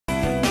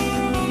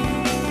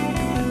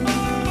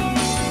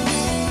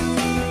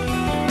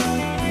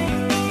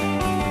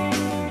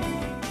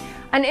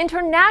An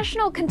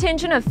international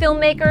contingent of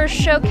filmmakers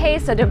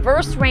showcase a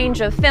diverse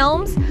range of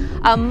films.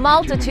 A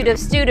multitude of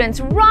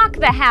students rock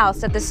the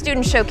house at the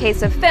Student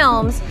Showcase of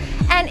Films,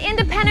 and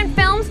independent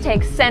films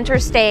take center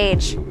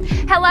stage.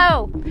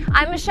 Hello,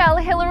 I'm Michelle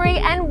Hillary,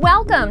 and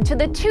welcome to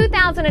the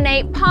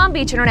 2008 Palm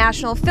Beach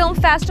International Film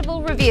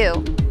Festival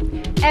Review.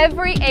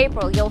 Every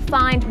April, you'll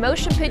find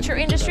motion picture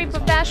industry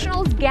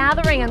professionals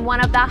gathering in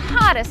one of the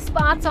hottest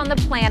spots on the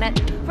planet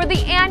for the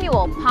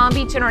annual Palm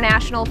Beach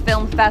International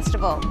Film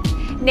Festival.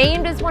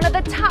 Named as one of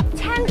the top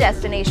 10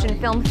 destination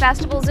film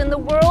festivals in the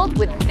world,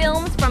 with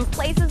films from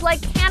places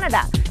like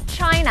Canada,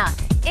 China,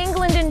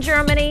 England and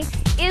Germany,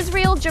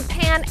 Israel,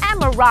 Japan, and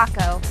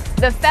Morocco,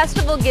 the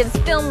festival gives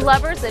film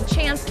lovers a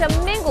chance to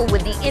mingle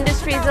with the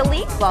industry's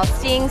elite while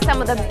seeing some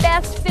of the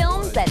best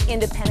films that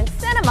independent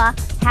cinema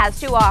has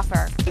to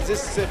offer.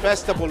 This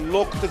festival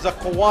looked at the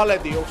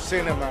quality of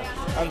cinema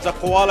and the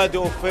quality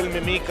of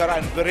filmmaker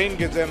and bring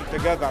them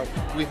together.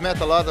 We've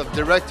met a lot of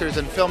directors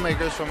and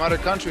filmmakers from other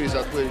countries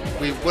that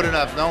we wouldn't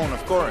have known,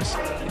 of course.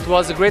 It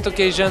was a great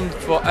occasion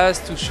for us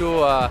to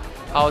show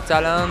our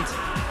talent,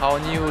 our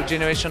new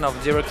generation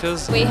of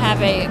directors. We have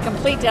a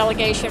complete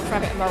delegation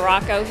from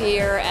Morocco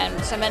here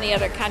and so many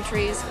other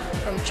countries,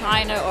 from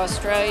China,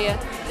 Australia.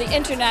 The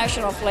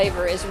international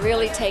flavor is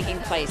really taking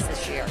place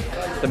this year.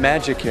 The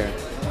magic here,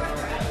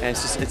 and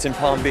it's in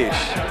Palm Beach.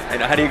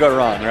 And how do you go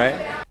wrong, right?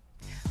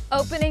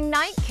 Opening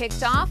night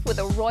kicked off with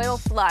a royal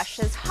flush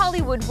as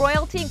Hollywood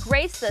royalty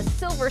graced the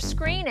silver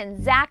screen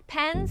in Zach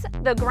Penn's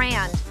The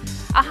Grand.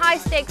 A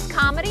high-stakes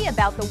comedy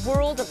about the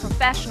world of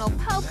professional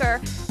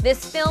poker,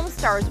 this film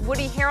stars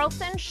Woody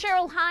Harrelson,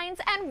 Cheryl Hines,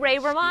 and Ray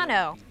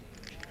Romano.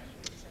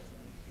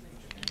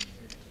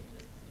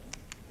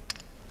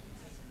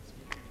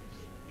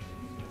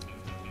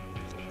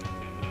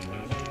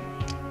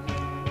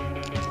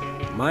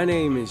 My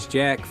name is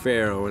Jack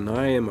Farrow, and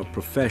I am a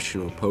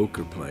professional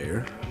poker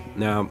player.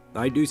 Now,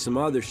 I do some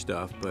other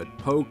stuff, but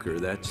poker,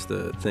 that's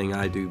the thing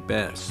I do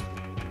best.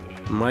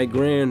 My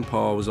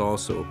grandpa was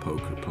also a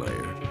poker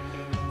player.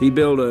 He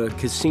built a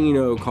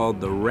casino called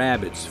the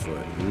Rabbit's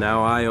Foot, and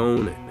now I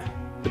own it.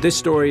 But this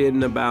story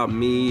isn't about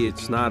me.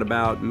 It's not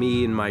about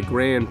me and my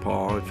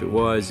grandpa. If it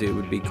was, it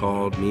would be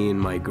called Me and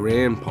My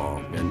Grandpa,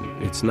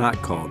 and it's not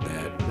called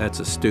that. That's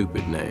a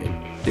stupid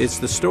name. It's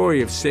the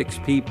story of 6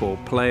 people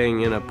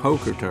playing in a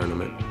poker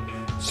tournament.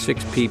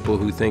 6 people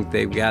who think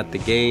they've got the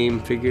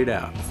game figured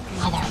out.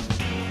 Mother.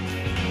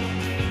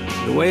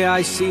 The way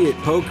I see it,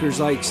 poker's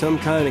like some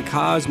kind of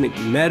cosmic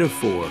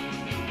metaphor.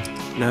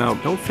 Now,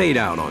 don't fade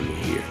out on me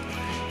here.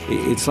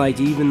 It's like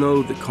even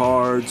though the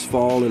cards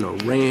fall in a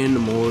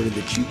random order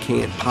that you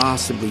can't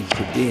possibly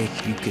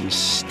predict, you can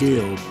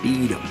still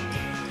beat them.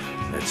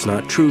 That's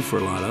not true for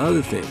a lot of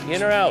other things.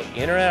 In or out,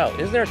 in or out.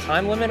 Isn't there a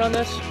time limit on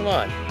this? Come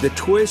on. The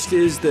twist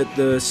is that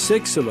the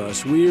 6 of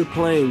us, we are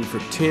playing for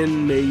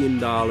 $10 million,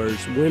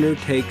 winner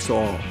takes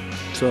all.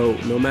 So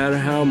no matter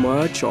how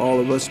much all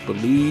of us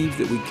believe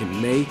that we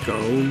can make our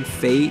own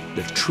fate,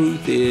 the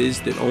truth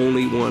is that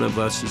only one of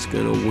us is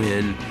going to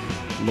win.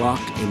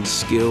 Luck and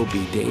skill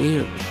be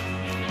damned.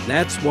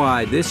 That's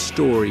why this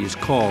story is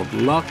called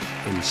Luck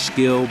and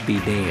Skill Be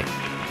Damned.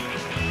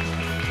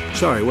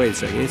 Sorry, wait a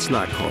second, it's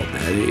not called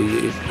that.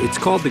 It's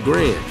called The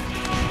Grand.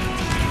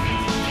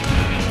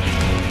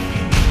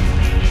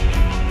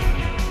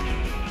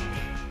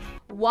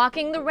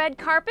 Walking the red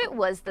carpet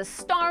was the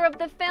star of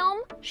the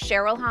film,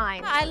 Cheryl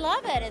Hines. I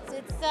love it.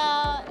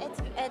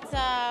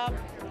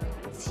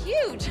 It's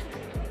huge.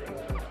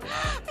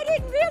 I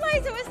didn't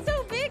realize it was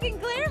so big and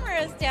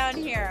glamorous down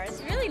here.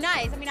 It's really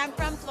nice. I mean, I'm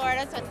from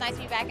Florida, so it's nice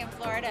to be back in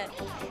Florida.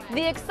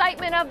 The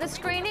excitement of the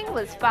screening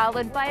was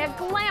followed by a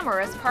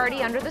glamorous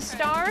party under the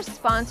stars,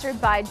 sponsored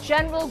by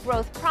General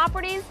Growth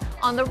Properties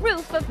on the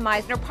roof of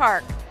Meisner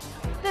Park.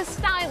 The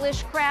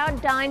stylish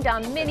crowd dined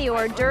on mini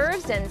hors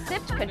d'oeuvres and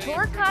sipped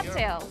couture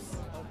cocktails.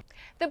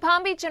 The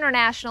Palm Beach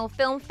International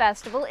Film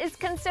Festival is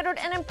considered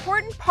an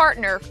important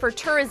partner for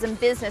tourism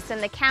business in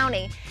the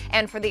county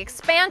and for the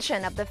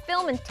expansion of the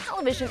film and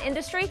television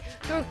industry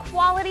through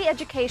quality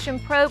education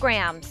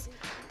programs.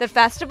 The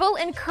festival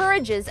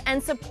encourages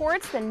and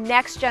supports the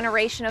next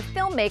generation of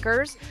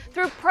filmmakers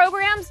through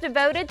programs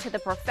devoted to the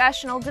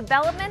professional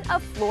development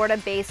of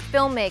Florida-based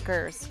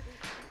filmmakers.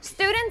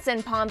 Students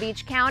in Palm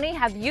Beach County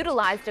have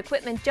utilized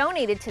equipment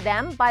donated to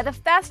them by the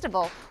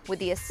festival with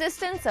the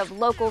assistance of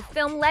local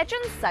film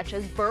legends such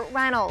as Burt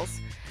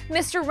Reynolds.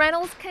 Mr.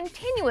 Reynolds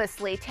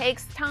continuously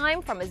takes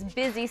time from his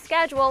busy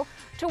schedule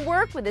to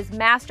work with his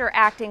master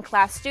acting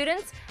class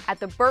students at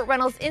the Burt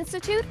Reynolds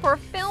Institute for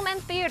Film and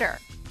Theater.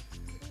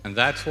 And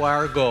that's why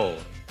our goal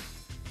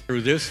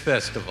through this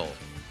festival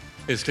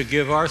is to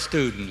give our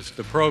students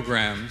the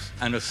programs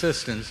and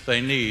assistance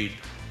they need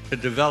to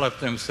develop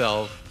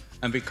themselves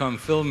and become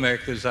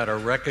filmmakers that are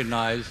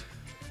recognized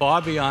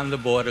far beyond the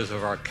borders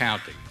of our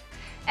county.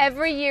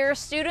 Every year,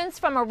 students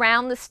from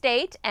around the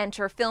state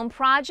enter film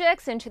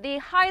projects into the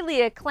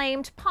highly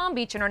acclaimed Palm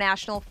Beach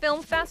International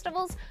Film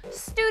Festival's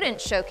Student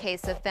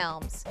Showcase of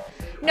Films.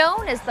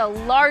 Known as the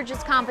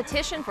largest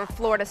competition for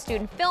Florida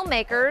student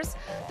filmmakers,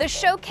 the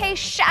showcase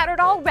shattered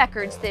all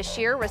records this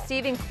year,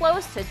 receiving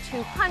close to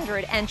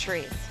 200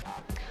 entries.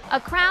 A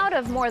crowd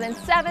of more than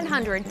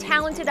 700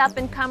 talented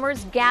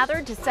up-and-comers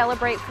gathered to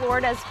celebrate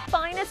Florida's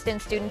finest in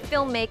student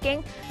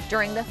filmmaking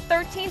during the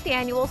 13th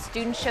Annual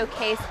Student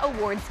Showcase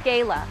Awards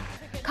Gala.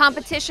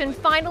 Competition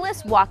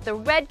finalists walked the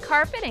red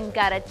carpet and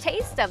got a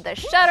taste of the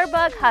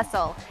Shutterbug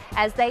hustle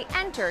as they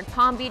entered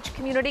Palm Beach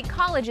Community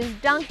College's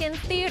Duncan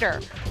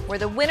Theater, where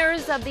the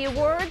winners of the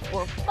awards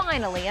were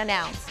finally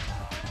announced.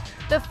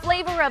 The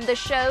flavor of the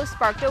show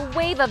sparked a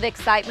wave of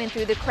excitement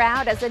through the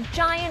crowd as a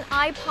giant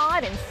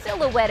iPod and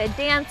silhouetted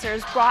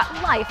dancers brought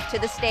life to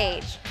the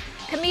stage.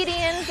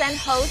 Comedians and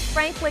hosts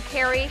Frank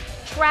LeCarry,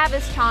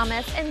 Travis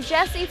Thomas, and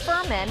Jesse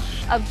Furman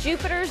of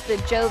Jupiter's The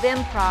Jove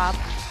Improv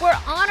were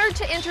honored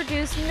to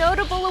introduce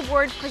notable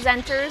award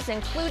presenters,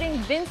 including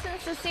Vincent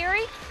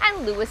Ciceri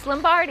and Louis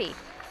Lombardi.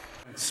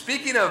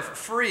 Speaking of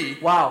free,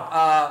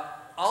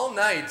 all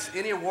night,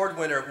 any award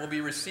winner will be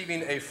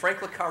receiving a Frank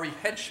LeCarry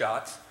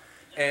headshot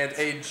and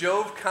a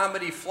Jove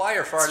comedy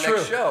flyer for our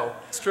next show.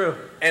 It's true.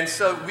 And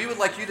so we would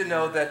like you to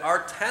know that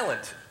our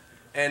talent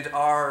and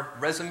our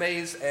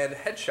resumes and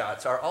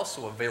headshots are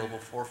also available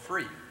for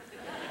free.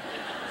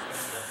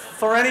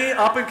 For any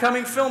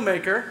up-and-coming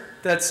filmmaker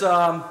that's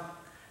going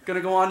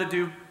to go on to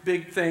do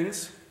big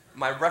things.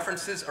 My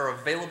references are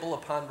available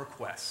upon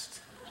request.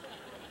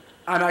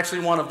 I'm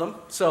actually one of them,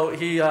 so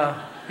he's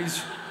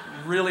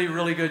really,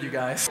 really good, you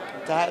guys.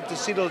 To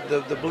see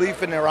the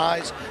belief in their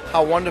eyes,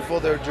 how wonderful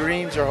their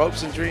dreams, their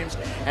hopes and dreams,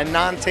 and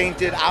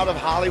non-tainted, out of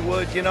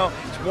Hollywood, you know,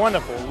 it's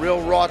wonderful,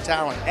 real raw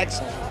talent,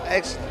 excellent,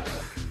 excellent.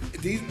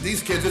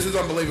 These kids, this is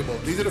unbelievable.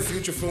 These are the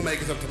future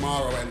filmmakers of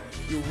tomorrow, and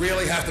you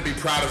really have to be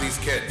proud of these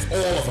kids,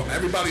 all of them.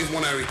 Everybody's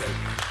won everything.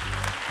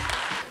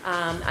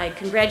 I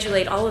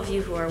congratulate all of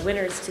you who are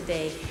winners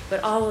today,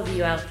 but all of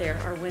you out there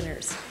are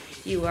winners.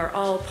 You are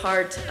all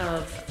part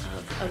of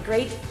a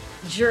great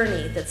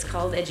journey that's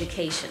called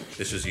education.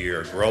 This is a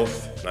year of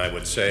growth, and I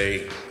would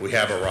say we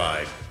have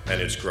arrived,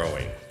 and it's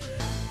growing.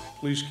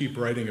 Please keep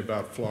writing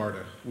about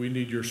Florida. We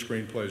need your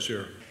screenplays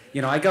here.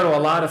 You know, I go to a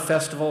lot of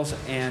festivals,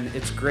 and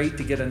it's great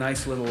to get a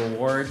nice little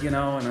award, you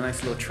know, and a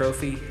nice little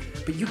trophy,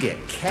 but you get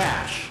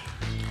cash.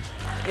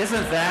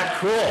 Isn't that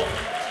cool?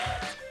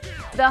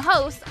 The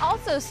hosts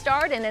also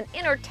starred in an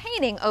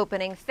entertaining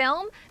opening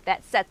film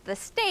that set the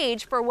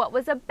stage for what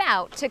was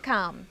about to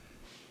come.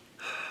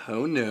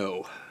 Oh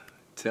no.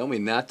 Tell me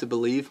not to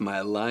believe my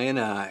lying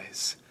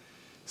eyes.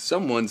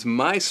 Someone's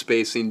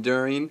MySpacing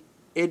during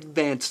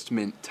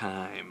advancement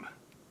time.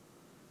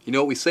 You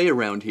know what we say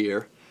around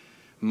here?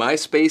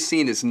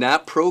 MySpacing is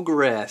not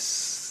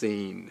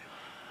progressing.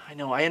 I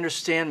know, I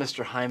understand,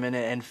 Mr. Hyman,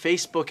 and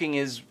Facebooking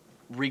is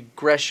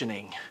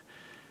regressioning.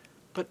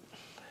 But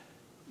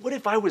what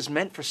if I was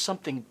meant for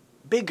something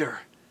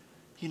bigger?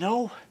 You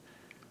know?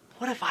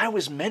 What if I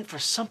was meant for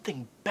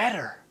something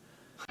better?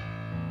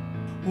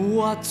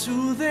 What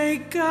do they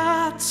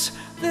got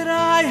that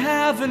I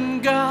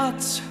haven't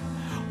got?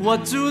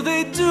 What do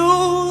they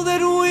do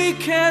that we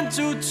can't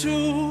do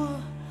too?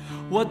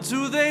 What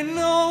do they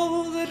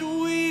know that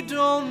we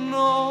don't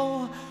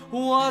know?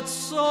 What's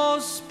so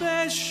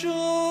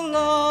special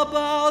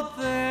about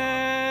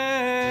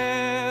them?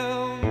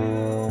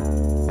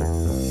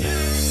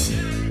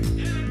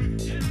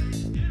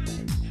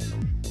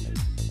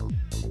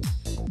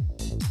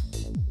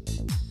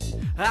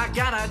 I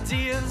got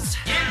ideas,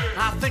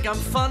 I think I'm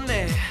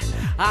funny.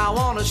 I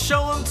wanna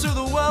show them to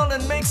the world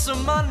and make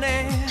some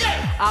money.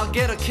 I'll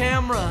get a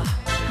camera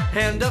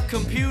and a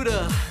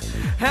computer,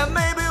 and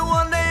maybe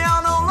one day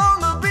I'll no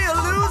longer be a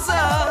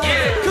loser.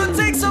 Could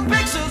take some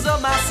pictures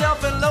of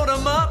myself and load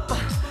them up,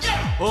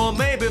 or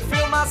maybe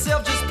film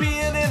myself just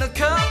peeing in a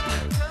cup.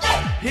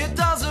 It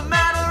doesn't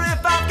matter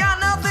if I've got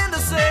nothing to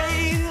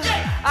say,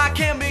 I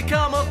can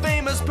become a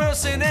famous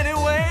person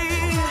anyway.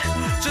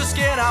 Just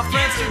get our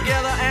friends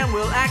together and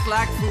we'll act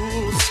like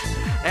fools,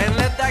 and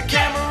let that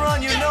camera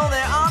run, you know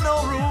there are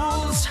no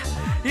rules.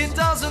 It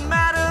doesn't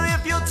matter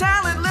if you're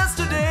talentless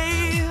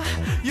today,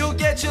 you'll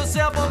get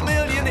yourself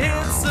 1,000,000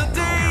 hits a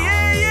day.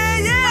 Yeah, yeah,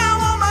 yeah, I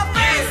want my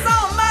face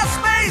on my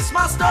space,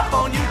 my stuff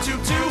on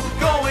YouTube too.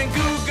 Go and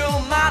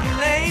Google my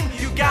name,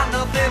 you got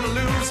nothing to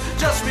lose.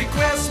 Just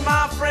request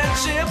my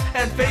friendship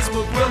and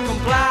Facebook will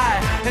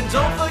comply. And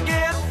don't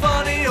forget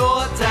Funny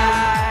or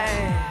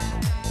Die.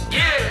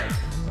 Yeah!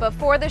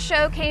 Before the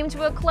show came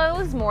to a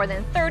close, more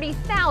than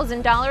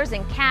 $30,000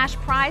 in cash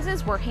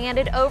prizes were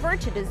handed over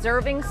to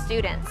deserving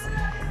students.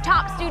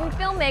 Top student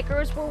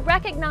filmmakers were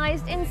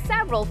recognized in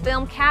several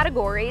film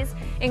categories,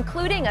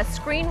 including a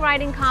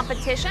screenwriting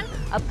competition,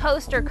 a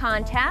poster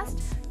contest,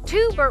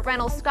 2 Burt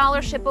Reynolds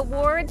Scholarship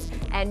Awards,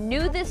 and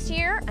new this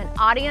year, an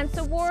Audience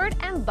Award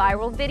and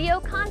Viral Video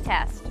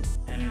Contest.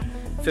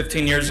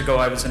 15 years ago,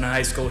 I was in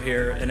high school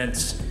here, and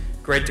it's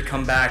great to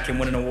come back and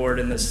win an award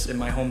in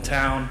my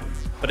hometown.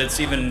 But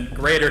it's even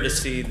greater to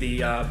see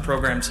the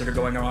programs that are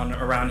going on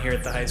around here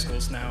at the high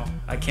schools now.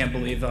 I can't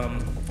believe,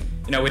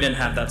 we didn't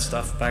have that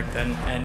stuff back then. And